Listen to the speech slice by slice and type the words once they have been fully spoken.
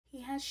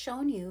has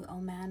shown you, O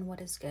man,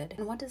 what is good.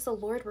 And what does the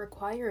Lord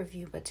require of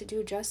you but to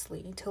do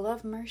justly, to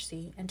love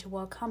mercy, and to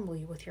walk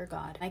humbly with your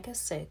God? Micah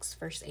 6,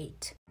 verse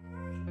 8.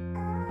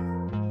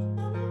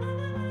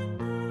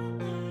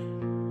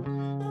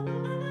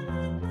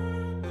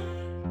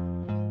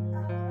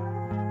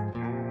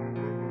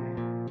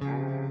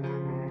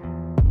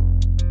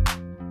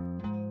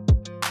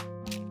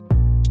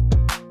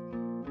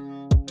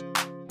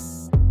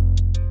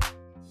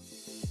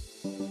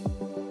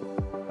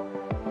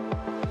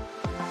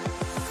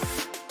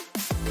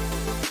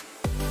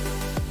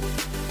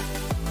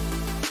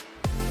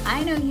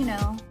 I know you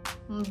know,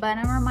 but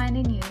I'm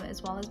reminding you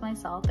as well as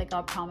myself that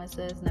God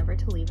promises never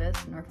to leave us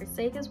nor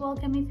forsake us.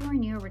 Welcome if you are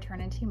new or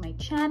returning to my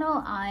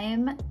channel.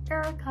 I'm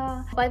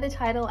Erica. By the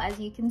title, as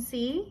you can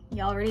see,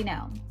 you already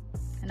know,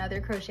 another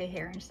crochet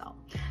hair install.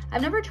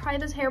 I've never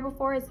tried this hair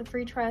before. It's the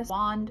Freetress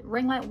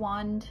Ringlet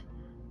Wand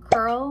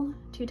Curl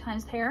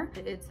 2x hair.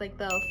 It's like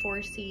the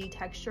 4C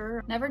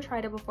texture. Never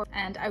tried it before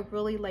and I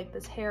really like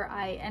this hair.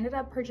 I ended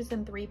up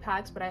purchasing 3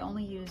 packs, but I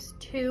only used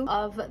 2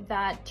 of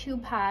that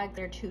 2-pack.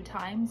 They're 2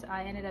 times.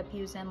 I ended up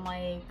using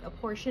like a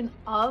portion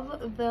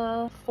of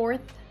the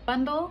 4th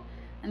bundle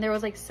and there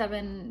was like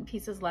 7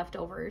 pieces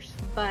leftovers.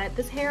 But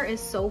this hair is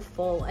so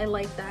full. I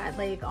like that.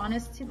 Like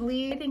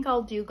honestly, I think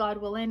I'll do, God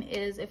willing,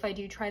 is if I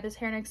do try this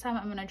hair next time,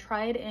 I'm gonna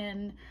try it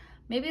in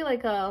maybe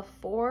like a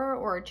 4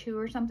 or a 2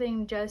 or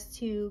something, just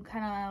to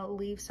kind of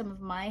leave some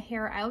of my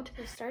hair out.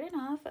 So starting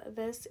off,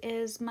 this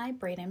is my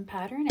braiding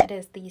pattern. It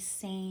is the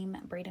same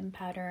braiding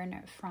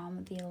pattern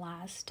from the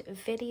last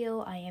video.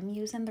 I am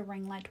using the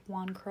Ringlet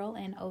Wand Curl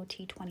in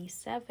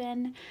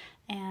OT27,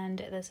 and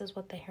this is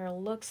what the hair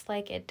looks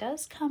like. It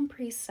does come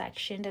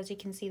pre-sectioned. As you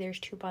can see, there's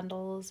 2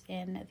 bundles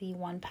in the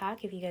 1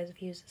 pack. If you guys have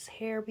used this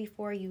hair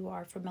before, you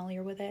are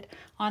familiar with it.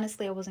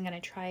 Honestly, I wasn't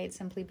going to try it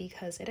simply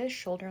because it is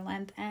shoulder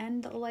length,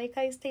 and like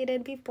I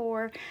stated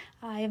before,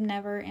 I have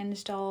never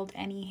installed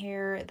any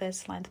hair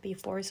this length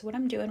before. So what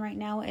I'm doing right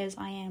now is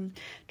I am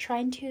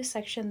trying to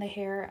section the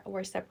hair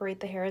or separate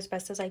the hair as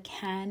best as I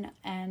can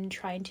and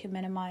trying to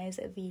minimize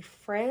the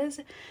frizz,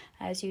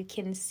 as you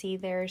can see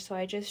there. So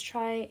I just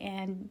try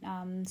and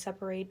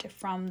separate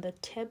from the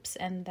tips,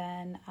 and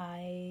then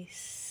I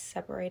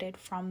separate it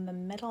from the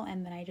middle,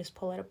 and then I just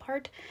pull it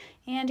apart.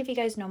 And if you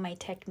guys know my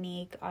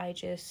technique, I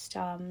just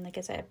like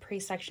I said,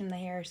 pre-section the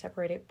hair,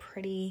 separate it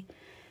pretty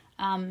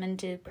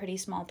into pretty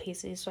small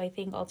pieces. So I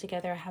think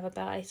altogether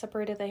I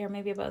separated the hair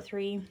maybe about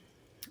 3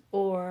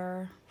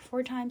 or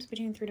 4 times,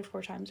 between 3 to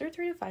 4 times, or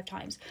 3 to 5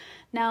 times.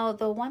 Now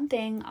the one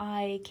thing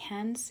I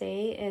can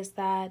say is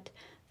that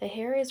the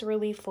hair is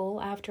really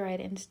full after I'd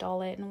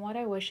install it, and what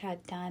I wish I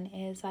had done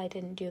is I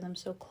didn't do them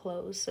so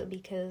close,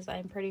 because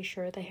I'm pretty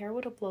sure the hair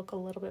would have looked a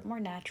little bit more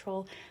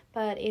natural.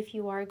 But if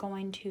you are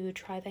going to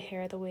try the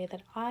hair the way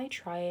that I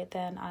try it,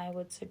 then I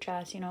would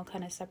suggest, you know,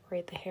 kind of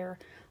separate the hair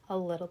a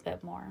little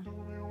bit more.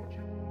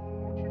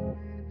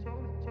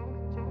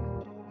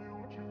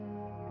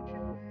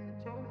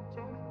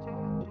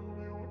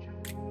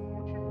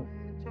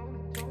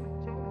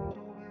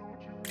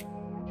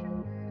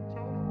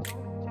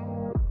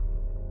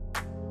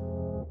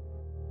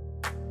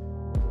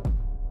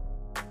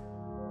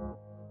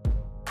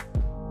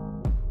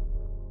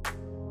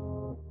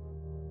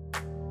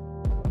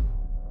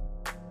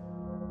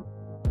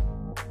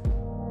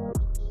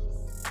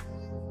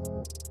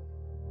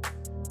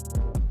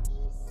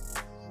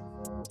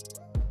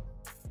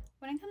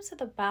 To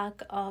the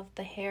back of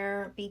the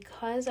hair,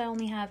 because I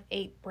only have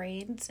 8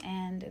 braids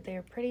and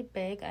they're pretty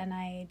big, and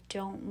I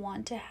don't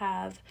want to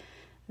have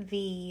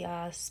the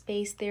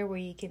space there where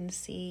you can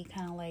see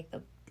kind of like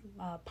the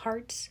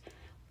parts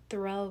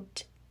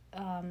throughout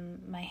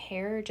my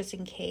hair, just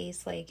in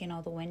case, like, you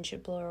know, the wind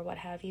should blow or what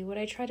have you. What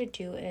I try to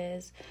do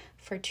is,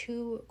 for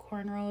 2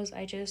 cornrows,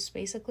 I just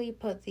basically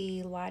put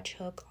the latch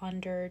hook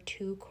under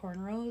 2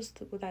 cornrows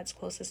that's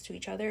closest to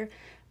each other.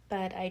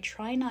 But I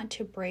try not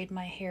to braid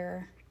my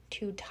hair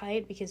too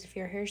tight, because if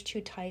your hair is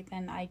too tight,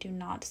 then I do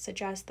not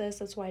suggest this.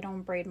 That's why I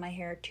don't braid my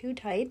hair too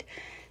tight.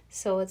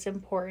 So it's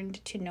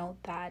important to note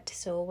that.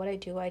 So what I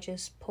do, I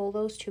just pull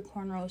those 2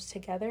 cornrows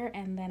together,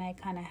 and then I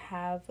kind of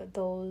have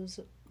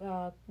those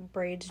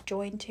braids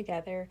joined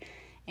together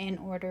in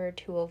order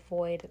to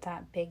avoid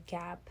that big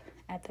gap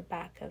at the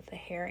back of the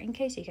hair, in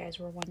case you guys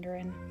were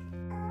wondering.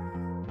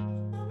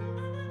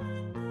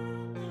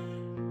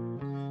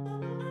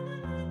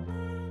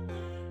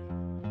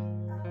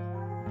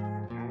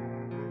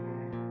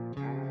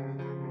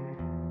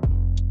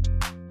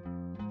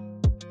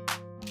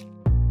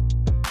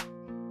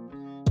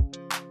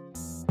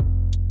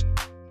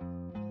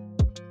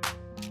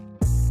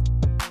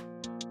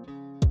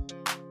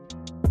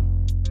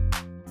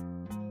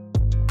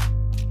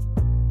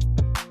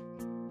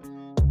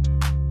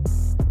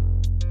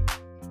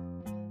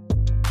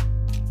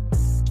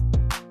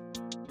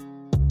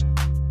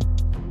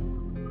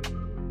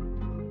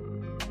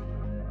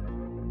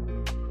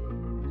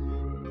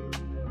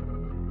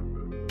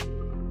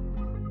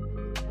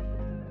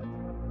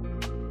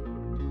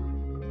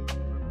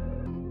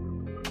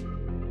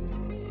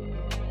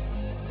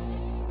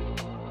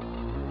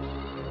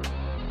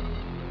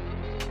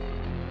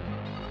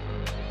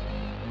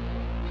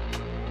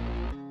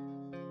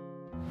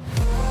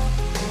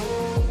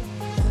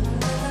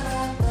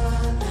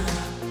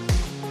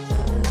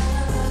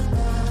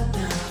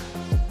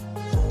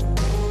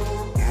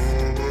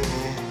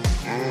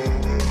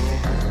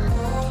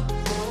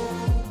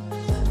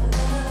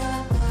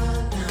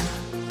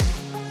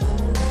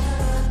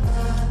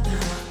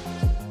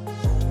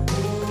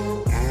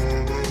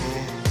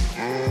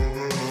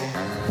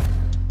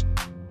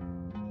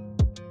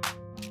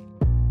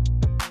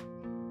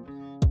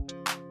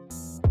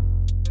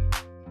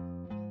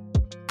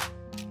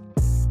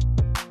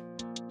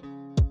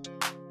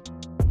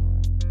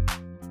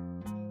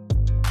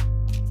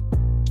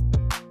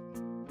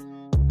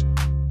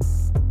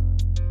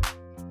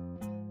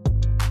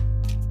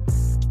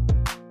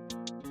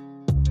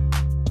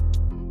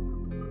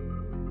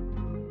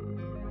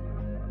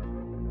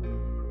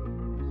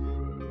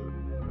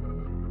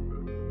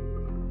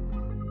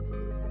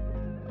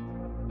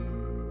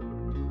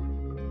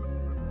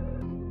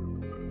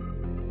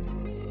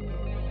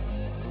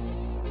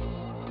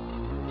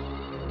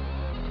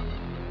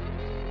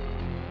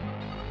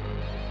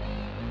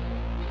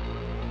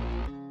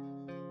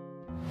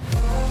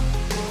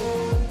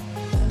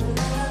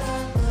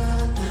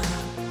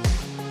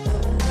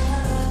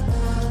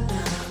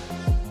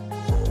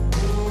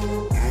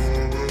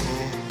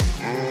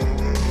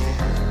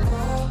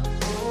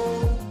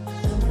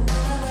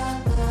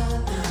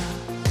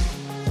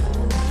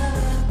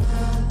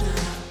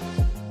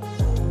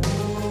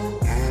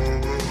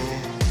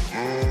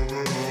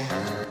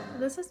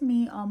 is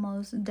me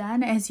almost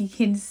done. As you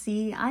can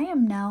see, I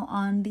am now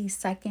on the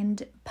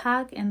second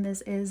pack, and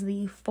this is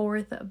the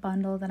fourth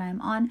bundle that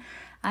I'm on.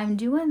 I'm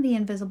doing the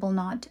invisible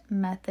knot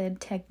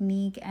method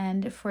technique,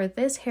 and for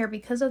this hair,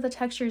 because of the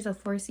textures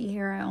of 4C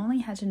hair, I only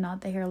had to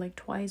knot the hair like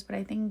twice, but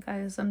I think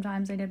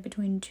sometimes I did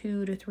between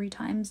 2 to 3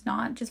 times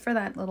knot, just for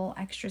that little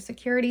extra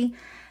security.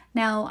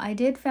 Now, I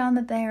did found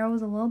that the hair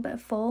was a little bit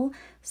full,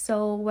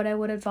 so what I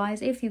would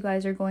advise if you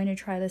guys are going to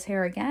try this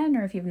hair again,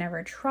 or if you've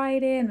never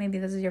tried it, maybe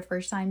this is your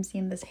first time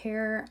seeing this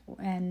hair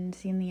and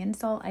seeing the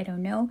install, I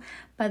don't know,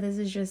 but this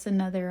is just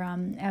another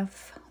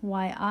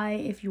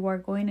FYI. If you are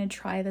going to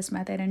try this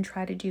method and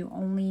try to do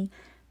only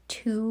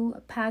 2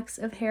 packs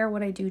of hair,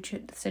 what I do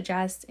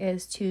suggest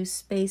is to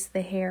space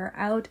the hair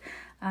out.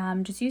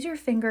 Just use your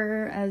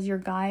finger as your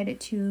guide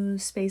to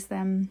space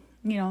them,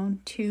 you know,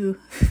 2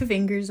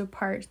 fingers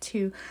apart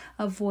to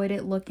avoid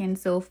it looking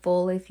so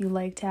full if you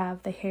like to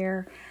have the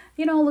hair,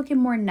 you know, looking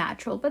more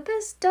natural. But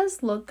this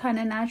does look kind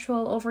of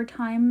natural over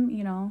time,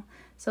 you know,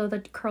 so the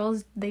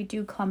curls, they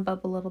do clump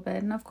up a little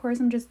bit. And of course,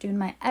 I'm just doing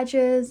my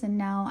edges, and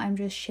now I'm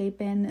just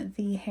shaping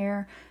the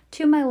hair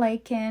to my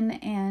liking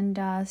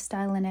and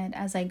styling it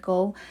as I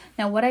go.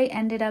 Now, what I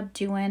ended up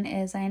doing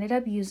is I ended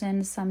up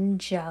using some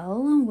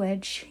gel,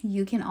 which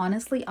you can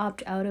honestly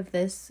opt out of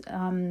this.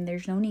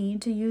 There's no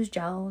need to use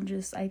gel.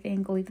 Just, I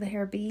think, leave the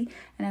hair be,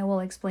 and I will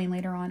explain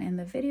later on in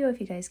the video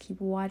if you guys keep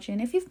watching.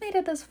 If you've made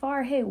it this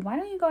far, hey, why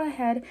don't you go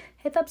ahead,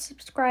 hit that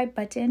subscribe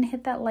button,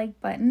 hit that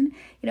like button,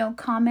 you know,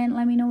 comment,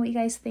 let me know what you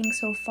guys think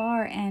so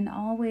far. And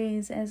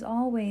always, as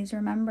always,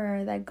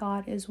 remember that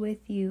God is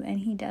with you, and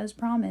he does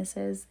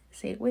promises,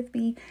 say it with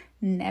me,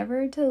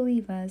 never to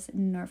leave us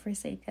nor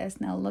forsake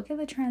us. Now look at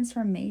the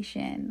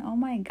transformation. Oh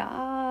my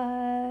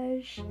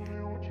gosh.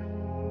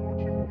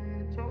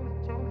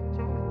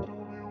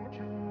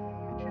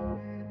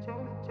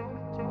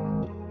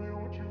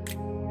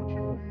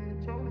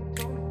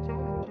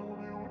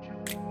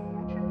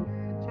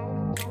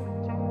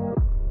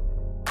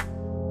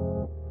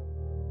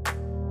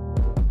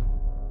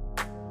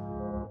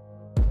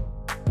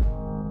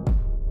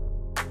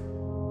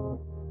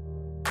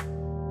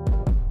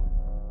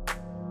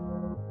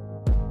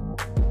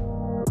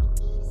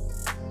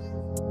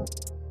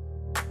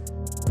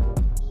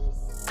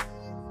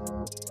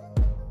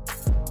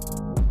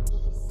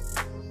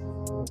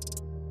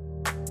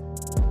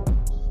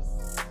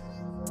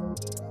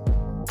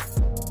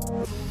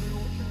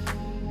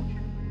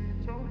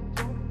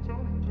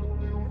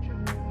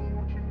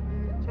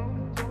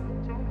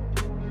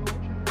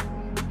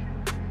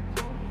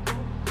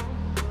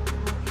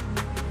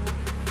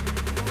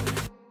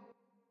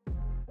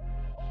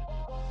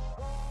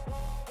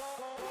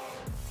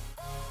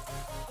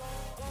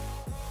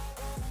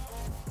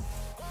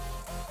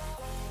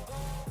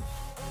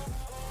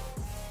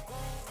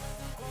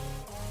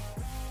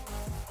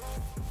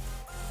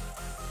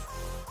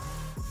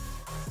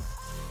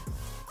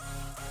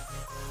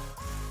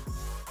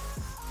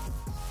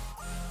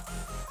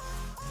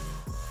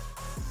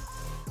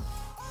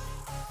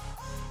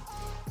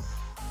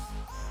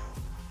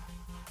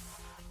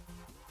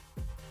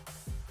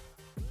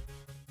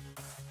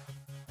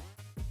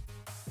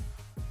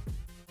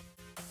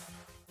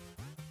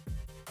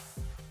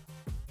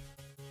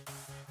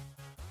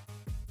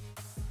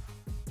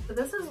 So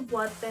this is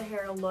what the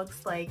hair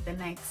looks like the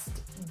next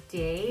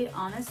day.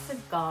 Honest to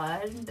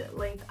God,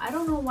 like, I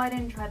don't know why I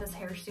didn't try this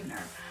hair sooner.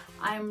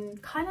 I'm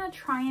kind of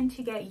trying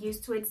to get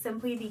used to it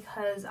simply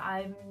because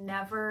I've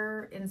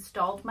never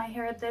installed my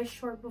hair this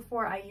short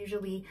before. I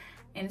usually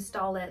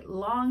install it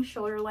long,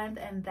 shoulder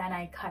length, and then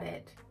I cut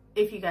it.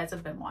 If you guys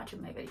have been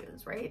watching my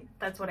videos, right?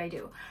 That's what I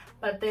do.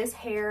 But this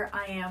hair,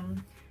 I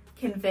am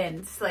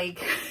convinced,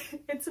 like,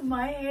 it's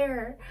my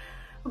hair.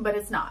 But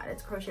it's not,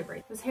 it's crochet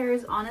braids. This hair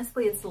is,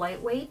 honestly, it's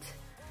lightweight.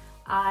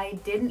 I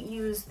didn't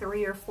use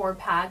 3 or 4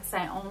 packs.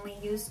 I only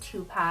used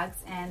 2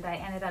 packs, and I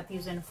ended up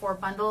using 4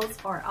 bundles.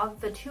 Or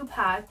of the 2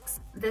 packs,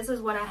 this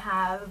is what I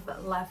have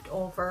left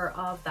over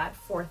of that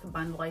 4th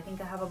bundle. I think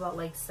I have about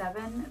like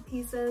 7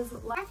 pieces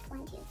left.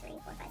 1, 2, 3,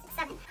 4, 5, 6,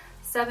 7.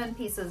 7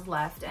 pieces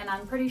left, and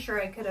I'm pretty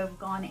sure I could have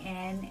gone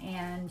in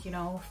and, you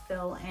know,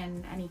 fill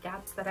in any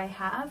gaps that I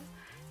have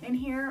in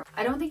here.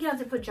 I don't think you have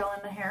to put gel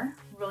in the hair.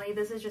 Really,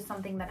 this is just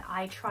something that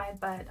I try,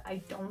 but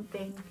I don't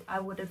think I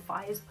would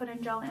advise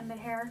putting gel in the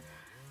hair.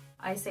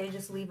 I say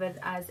just leave it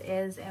as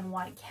is, and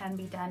what can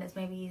be done is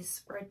maybe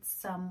spritz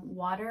some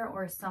water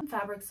or some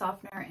fabric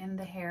softener in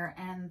the hair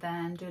and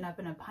then do it up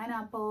in a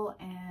pineapple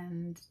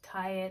and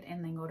tie it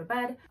and then go to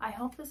bed. I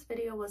hope this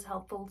video was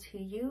helpful to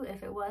you.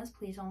 If it was,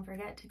 please don't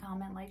forget to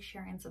comment, like,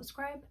 share, and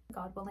subscribe.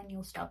 God willing,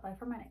 you'll stop by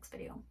for my next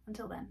video.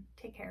 Until then,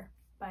 take care.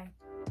 Bye.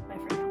 Bye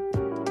for now.